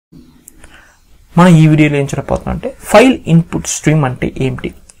మనం ఈ వీడియోలో ఏం చూడబోతున్నాం అంటే ఫైల్ ఇన్పుట్ స్ట్రీమ్ అంటే ఏంటి,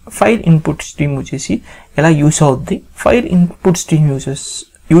 ఫైల్ ఇన్పుట్ స్ట్రీమ్ వచ్చేసి ఎలా యూస్ అవుద్ది, ఫైల్ ఇన్పుట్ స్ట్రీమ్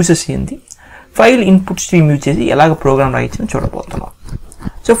యూసెస్ ఏంది, ఫైల్ ఇన్పుట్ స్ట్రీమ్ యూజ్ చేసి ఎలాగ ప్రోగ్రామ్ రాయొచ్చని చూడబోతున్నాం.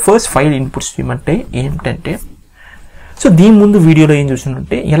 So first file input stream అంటే ఏంటంటే, సో దీని ముందు వీడియోలో ఏం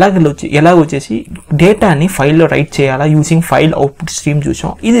చూసానంటే ఎలాగ వచ్చేసి డేటాని ఫైల్లో రైట్ చేయాలా యూజింగ్ ఫైల్ అవుట్పుట్ స్ట్రీమ్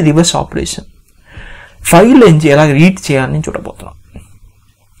చూసాం. ఇది రివర్స్ ఆపరేషన్. ఫైల్ నుంచి ఎలా రీడ్ చేయాలని చూడబోతున్నాం.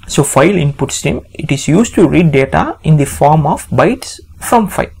 So file input stream, it is used to read data in the form of bytes from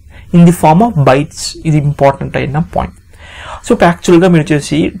file. In the form of bytes is important అయిన point. So యాక్చువల్గా మీరు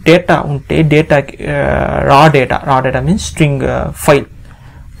వచ్చేసి డేటా ఉంటే raw data means string file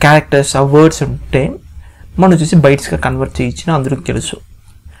characters words ఉంటే మనం వచ్చేసి బైట్స్గా convert చేయించిన అందరికి తెలుసు.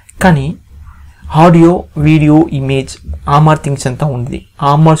 కానీ audio video image RR things అంతా ఉంది,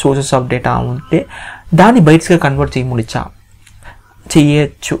 ఆర్ఆర్ సోర్సెస్ ఆఫ్ డేటా ఉంటే దాన్ని బైట్స్గా కన్వర్ట్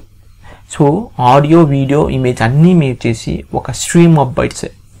చేయొచ్చు. సో ఆడియో వీడియో ఇమేజ్ అన్నీ మీరు చేసి ఒక స్ట్రీమ్ ఆఫ్ బైట్స్.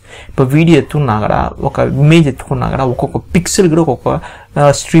 ఇప్పుడు వీడియో ఎత్తుకున్నా కూడా ఒక ఇమేజ్ ఎత్తుకున్నా కూడా ఒక్కొక్క పిక్సెల్ కూడా ఒక్కొక్క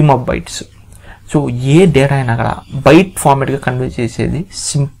stream of bytes. So A data అయినా కూడా బైట్ ఫార్మాట్గా కన్వర్ట్ చేసేది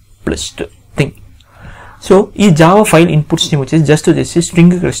సింప్లెస్ట్ థింగ్. సో ఈ జావా ఫైల్ ఇన్పుట్ స్ట్రీమ్ వచ్చేసి జస్ట్ వచ్చేసి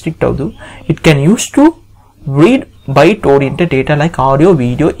స్ట్రింగ్కి రెస్ట్రిక్ట్ అవ్వదు. It can use to read byte oriented data like audio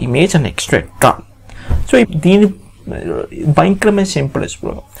video image and extra. So దీని భయంకరమైన సింపుల్స్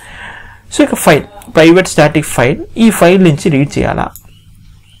bro. So ఇక ఫైల్ ప్రైవేట్ స్టాటిక్ ఫైల్, ఈ file నుంచి read చేయాలా.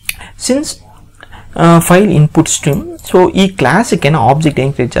 Since file input stream, so ఈ క్లాస్కి అయినా ఆబ్జెక్ట్ ఏం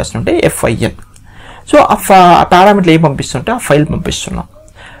క్రియేట్ చేస్తుంటే FIL. సో ఆ పారామీటర్లు ఏం పంపిస్తుంటే ఆ ఫైల్ పంపిస్తున్నాం.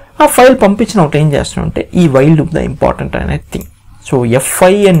 ఆ ఫైల్ పంపించిన ఒకటి ఏం చేస్తుంటే ఈ వైల్ లూప్ ద ఇంపార్టెంట్ అనే థింగ్. సో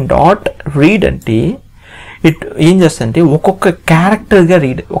FIN.read అంటే ఇట్ ఏం చేస్తుందంటే ఒక్కొక్క క్యారెక్టర్గా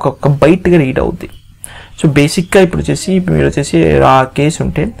రీడ్, ఒక్కొక్క బైట్గా రీడ్ అవుద్ది. సో బేసిక్గా ఇప్పుడు మీరు వచ్చేసి కేసు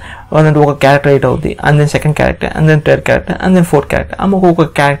ఉంటే ఒక క్యారెక్టర్ రీడ్ అవుద్ది, and then second character, and then third character, and then fourth character, ఒక్కొక్క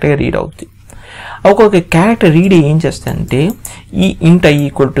క్యారెక్టర్గా రీడ్ అవుద్ది. ఒక్కొక్క క్యారెక్టర్ రీడ్ ఏం చేస్తుందంటే ఈ ఇంట్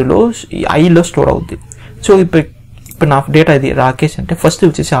i=లో ఐలో స్టోర్ అవుద్ది. సో ఇప్పుడు నా డేటా ఇది రాకేష్ అంటే ఫస్ట్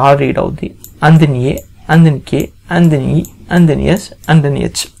వచ్చేసి R రీడ్ అవుద్ది, and then A, and then K, and then E, and then S, and then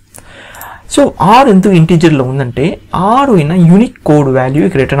H. So R ఎందుకు ఇంటీజర్లో ఉందంటే R అయినా యూనిక్ కోడ్ వాల్యూ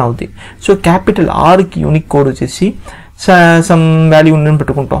రిటర్న్ అవుతుంది. సో క్యాపిటల్ Rకి యూనిక్ కోడ్ వచ్చేసి సమ్ వాల్యూ ఉందని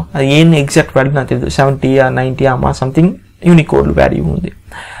పెట్టుకుంటాం. అది ఏం ఎగ్జాక్ట్ వాల్యూ నాకు తెలియదు, 70 or 90 అమ్మా సంథింగ్ యూనిక్ కోడ్ వాల్యూ ఉంది.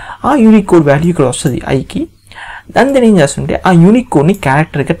 ఆ యూనిక్ కోడ్ వాల్యూ ఇక్కడ వస్తుంది ఐకి. అండ్ దెన్ ఏం చేస్తుంటే ఆ యూనిక్ కోడ్ని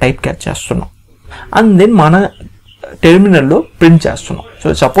క్యారెక్టర్గా టైప్ క్యాచ్ చేస్తున్నాం, అండ్ దెన్ మన టెర్మినల్లో ప్రింట్ చేస్తున్నాం. సో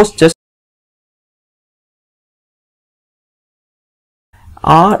సపోజ్ జస్ట్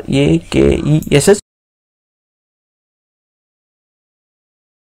RAKESS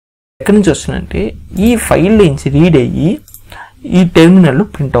ఎక్కడి నుంచి వస్తుందంటే ఈ ఫైల్ నుంచి రీడ్ అయ్యి ఈ టెర్మినల్లో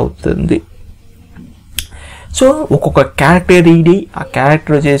ప్రింట్ అవుతుంది. సో ఒక్కొక్క క్యారెక్టర్ రీడ్ అయ్యి ఆ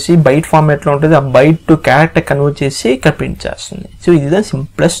క్యారెక్టర్ వచ్చేసి బైట్ ఫార్మాట్లో ఉంటుంది, ఆ బైట్ టు క్యారెక్టర్ కన్వర్ట్ చేసి ఇక్కడ ప్రింట్ చేస్తుంది. సో ఇది the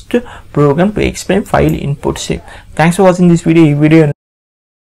simplest programme to explain file input stream. Thanks for watching this video. ఈ వీడియో